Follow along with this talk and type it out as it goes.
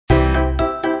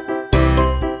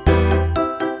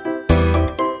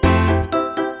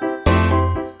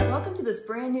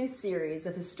brand new series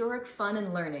of historic fun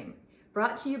and learning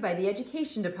brought to you by the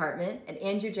Education Department at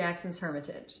Andrew Jackson's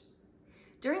Hermitage.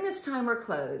 During this time we're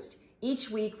closed, each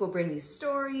week we'll bring you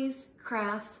stories,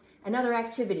 crafts, and other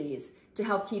activities to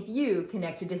help keep you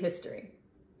connected to history.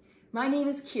 My name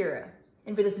is Kira,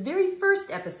 and for this very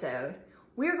first episode,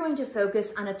 we're going to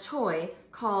focus on a toy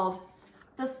called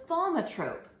the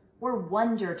Thaumatrope, or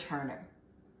Wonder Turner.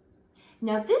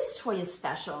 Now this toy is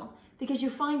special because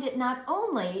you find it not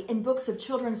only in books of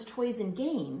children's toys and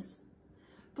games,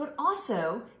 but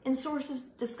also in sources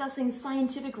discussing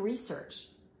scientific research.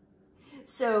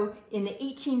 So in the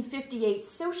 1858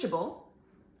 Sociable,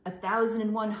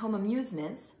 1001 Home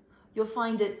Amusements, you'll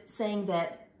find it saying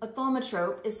that a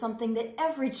thaumatrope is something that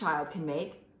every child can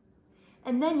make.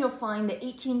 And then you'll find the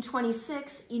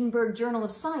 1826 Edinburgh Journal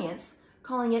of Science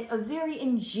calling it a very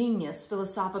ingenious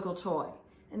philosophical toy.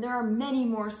 And there are many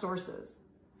more sources.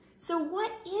 So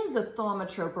what is a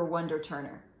thaumatrope or wonder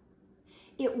turner?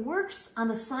 It works on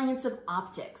the science of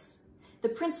optics, the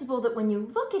principle that when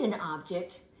you look at an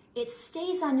object, it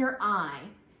stays on your eye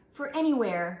for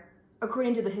anywhere,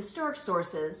 according to the historic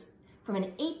sources, from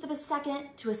an 1/8 of a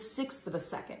second to a 1/6 of a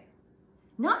second.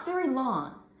 Not very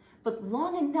long, but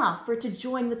long enough for it to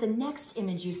join with the next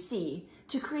image you see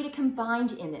to create a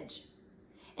combined image.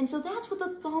 And so that's what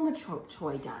the Thaumatrope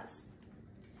toy does.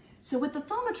 So with the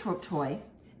Thaumatrope toy,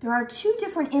 there are 2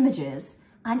 different images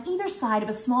on either side of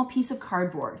a small piece of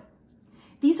cardboard.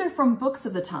 These are from books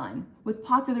of the time with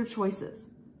popular choices: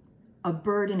 a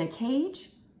bird in a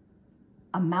cage,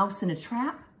 a mouse in a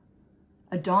trap,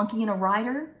 a donkey and a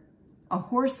rider, a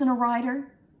horse and a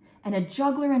rider, and a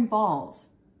juggler and balls.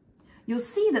 You'll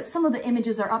see that some of the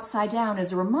images are upside down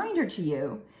as a reminder to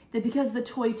you that because the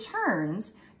toy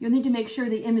turns, you'll need to make sure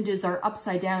the images are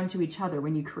upside down to each other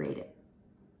when you create it.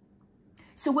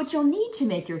 So what you'll need to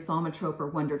make your Thaumatrope or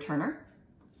Wonder Turner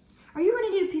are you going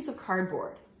to need a piece of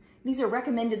cardboard. These are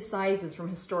recommended sizes from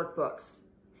historic books: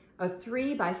 a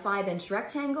 3 by 5 inch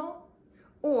rectangle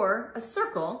or a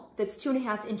circle that's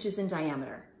 2.5 inches in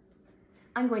diameter.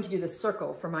 I'm going to do the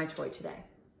circle for my toy today.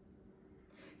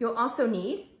 You'll also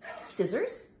need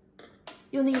scissors.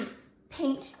 You'll need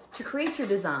paint to create your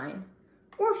design,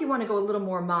 or if you want to go a little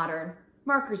more modern,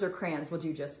 markers or crayons will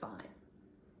do just fine.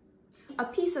 A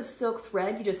piece of silk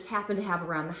thread you just happen to have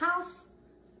around the house,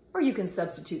 or you can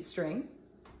substitute string.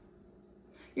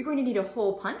 You're going to need a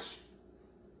hole punch,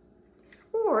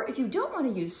 or if you don't want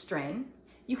to use string,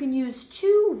 you can use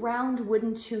 2 round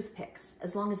wooden toothpicks,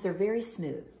 as long as they're very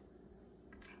smooth.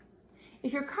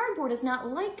 If your cardboard is not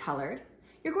light colored,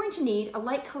 you're going to need a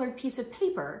light colored piece of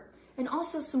paper and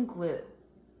also some glue.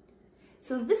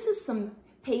 So this is some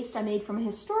paste I made from a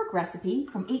historic recipe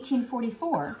from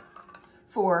 1844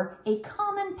 for a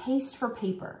common paste for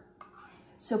paper.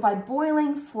 So by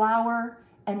boiling flour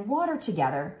and water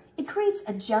together, it creates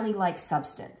a jelly-like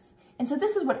substance. And so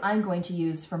this is what I'm going to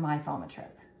use for my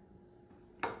Thaumatrope.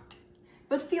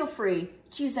 But feel free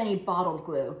to use any bottled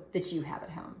glue that you have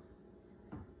at home.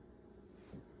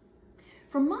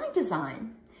 For my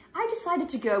design, I decided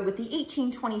to go with the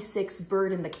 1826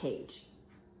 bird in the cage.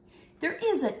 There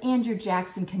is an Andrew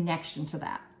Jackson connection to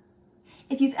that.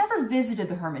 If you've ever visited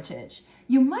the Hermitage,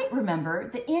 you might remember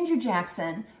that Andrew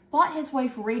Jackson bought his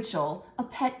wife Rachel a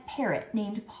pet parrot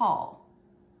named Paul.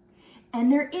 And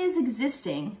there is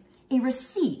existing a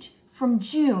receipt from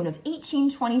June of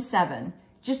 1827,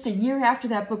 just a year after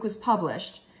that book was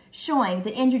published, showing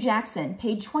that Andrew Jackson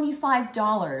paid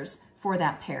 $25 for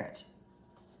that parrot.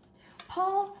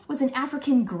 Paul was an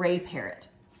African gray parrot,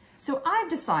 so I've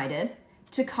decided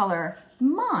to color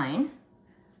mine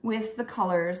with the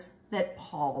colors that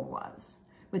Paul was,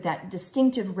 with that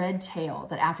distinctive red tail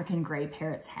that African gray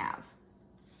parrots have.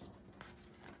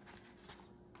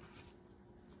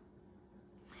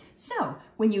 So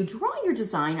when you draw your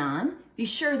design on, be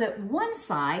sure that one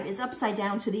side is upside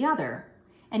down to the other,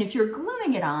 and if you're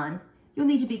gluing it on, you'll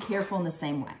need to be careful in the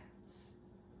same way.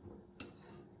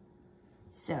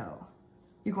 So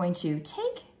you're going to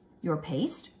take your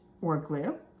paste or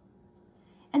glue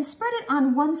and spread it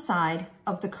on one side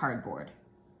of the cardboard.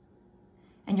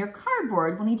 And your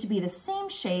cardboard will need to be the same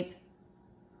shape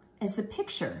as the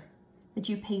picture that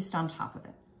you paste on top of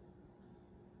it.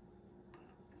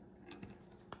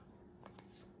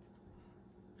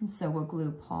 And so we'll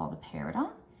glue Paul the parrot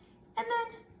on and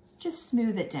then just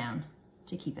smooth it down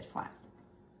to keep it flat.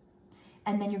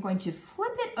 And then you're going to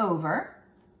flip it over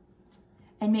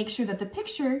and make sure that the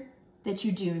picture that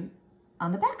you do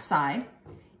on the back side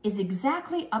is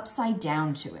exactly upside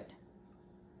down to it.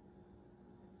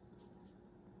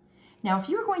 Now, if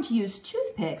you were going to use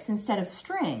toothpicks instead of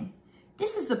string,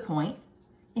 this is the point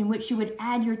in which you would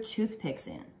add your toothpicks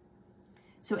in.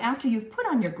 So after you've put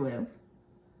on your glue,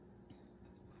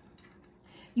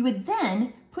 you would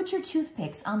then put your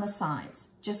toothpicks on the sides,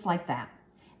 just like that.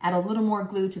 Add a little more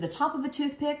glue to the top of the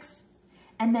toothpicks,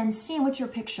 and then sandwich your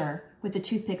picture with the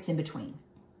toothpicks in between.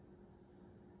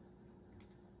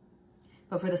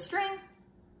 But for the string,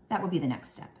 that would be the next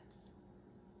step.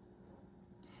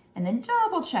 And then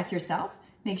double check yourself.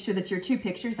 Make sure that your two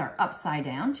pictures are upside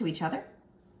down to each other.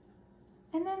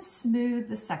 And then smooth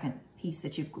the second piece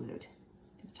that you've glued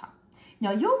to the top.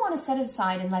 Now you'll want to set it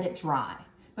aside and let it dry.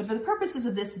 But for the purposes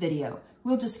of this video,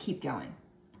 we'll just keep going.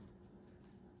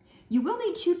 You will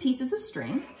need 2 pieces of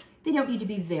string. They don't need to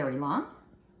be very long.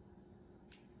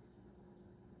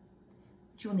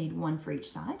 But you'll need 1 for each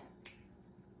side.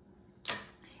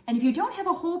 And if you don't have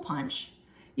a hole punch,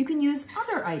 you can use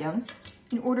other items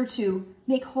in order to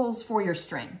make holes for your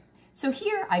string. So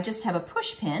here I just have a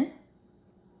push pin,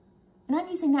 and I'm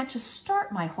using that to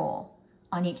start my hole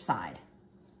on each side.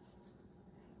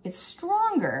 It's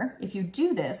stronger if you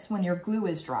do this when your glue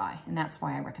is dry, and that's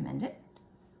why I recommend it.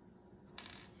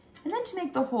 And then to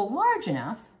make the hole large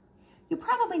enough, you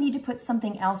probably need to put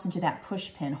something else into that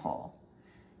push pin hole.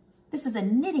 This is a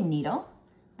knitting needle,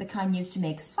 the kind used to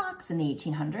make socks in the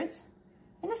 1800s,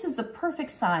 and this is the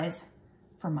perfect size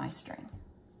for my string.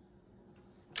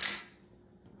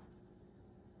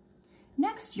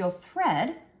 Next, you'll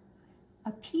thread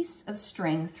a piece of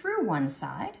string through one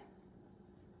side,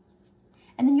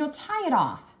 and then you'll tie it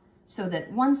off so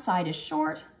that one side is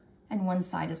short and one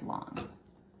side is long.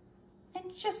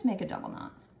 And just make a double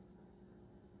knot.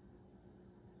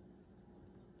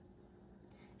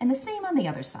 And the same on the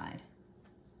other side.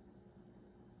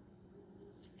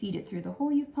 Feed it through the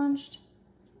hole you've punched,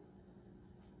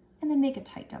 and then make a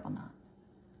tight double knot.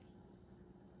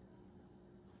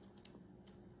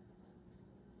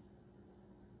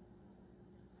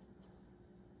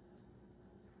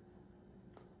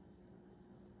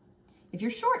 If your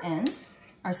short ends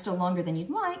are still longer than you'd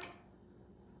like,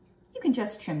 you can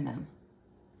just trim them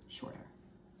shorter.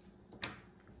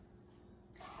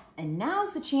 And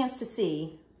now's the chance to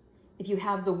see if you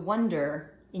have the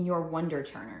wonder in your wonder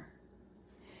turner.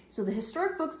 So the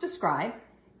historic books describe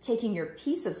taking your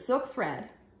piece of silk thread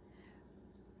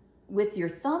with your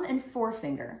thumb and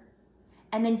forefinger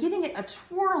and then giving it a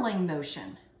twirling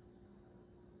motion.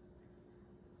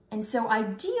 And so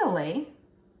ideally,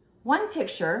 one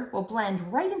picture will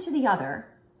blend right into the other,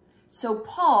 so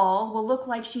Paul will look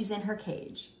like she's in her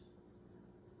cage.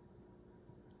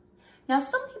 Now,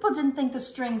 some people didn't think the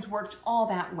strings worked all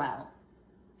that well.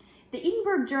 The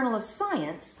Edinburgh Journal of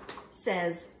Science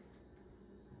says,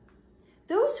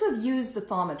 "Those who have used the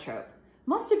Thaumatrope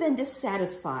must have been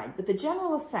dissatisfied with the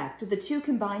general effect of the 2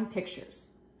 combined pictures.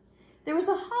 There was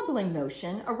a hobbling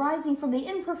motion arising from the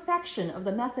imperfection of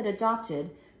the method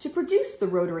adopted to produce the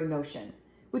rotary motion,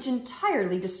 which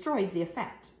entirely destroys the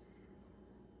effect.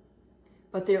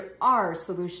 But there are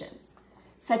solutions,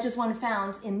 such as one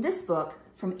found in this book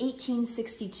from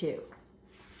 1862.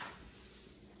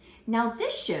 Now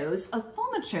this shows a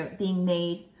thaumatrope being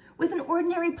made with an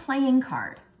ordinary playing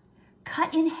card,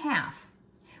 cut in half,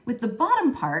 with the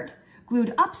bottom part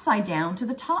glued upside down to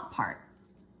the top part.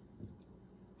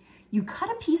 You cut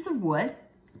a piece of wood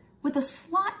with a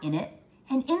slot in it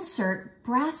and insert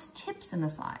brass tips in the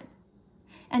side.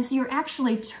 And so you're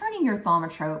actually turning your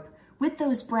thaumatrope with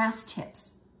those brass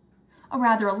tips. A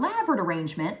rather elaborate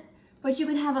arrangement, but you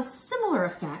can have a similar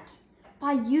effect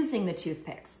by using the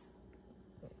toothpicks.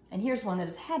 And here's one that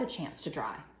has had a chance to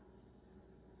dry.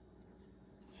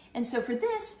 And so for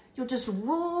this, you'll just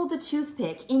roll the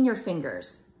toothpick in your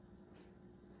fingers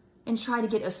and try to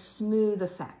get a smooth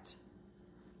effect.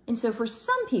 And so for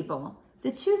some people,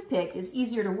 the toothpick is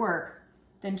easier to work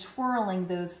than twirling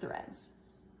those threads.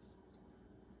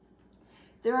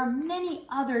 There are many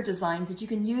other designs that you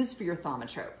can use for your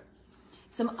thaumatrope.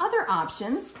 Some other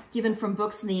options, given from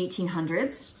books in the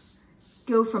 1800s,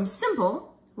 go from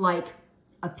simple, like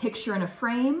a picture in a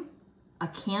frame, a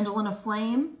candle in a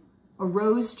flame, a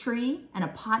rose tree and a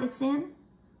pot it's in,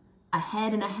 a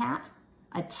head and a hat,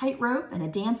 a tightrope and a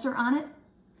dancer on it,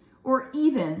 or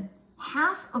even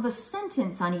half of a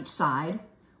sentence on each side,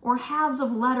 or halves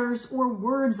of letters or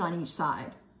words on each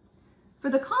side. For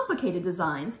the complicated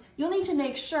designs, you'll need to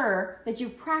make sure that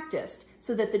you've practiced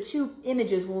so that the 2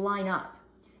 images will line up.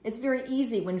 It's very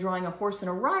easy when drawing a horse and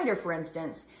a rider, for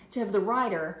instance, to have the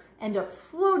rider end up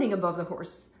floating above the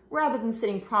horse rather than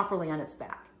sitting properly on its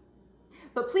back.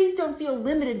 But please don't feel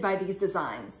limited by these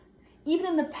designs. Even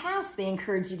in the past, they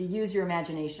encourage you to use your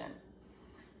imagination.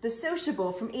 The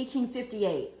Sociable from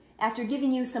 1858, after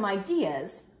giving you some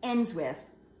ideas, ends with,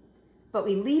 "But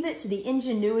we leave it to the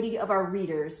ingenuity of our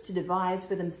readers to devise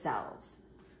for themselves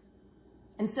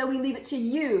And so we leave it to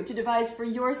you to devise for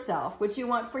yourself what you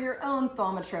want for your own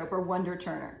Thaumatrope or Wonder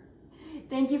Turner.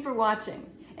 Thank you for watching,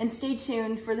 and stay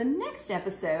tuned for the next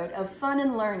episode of Fun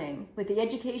and Learning with the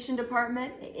Education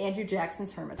Department at Andrew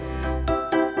Jackson's Hermitage.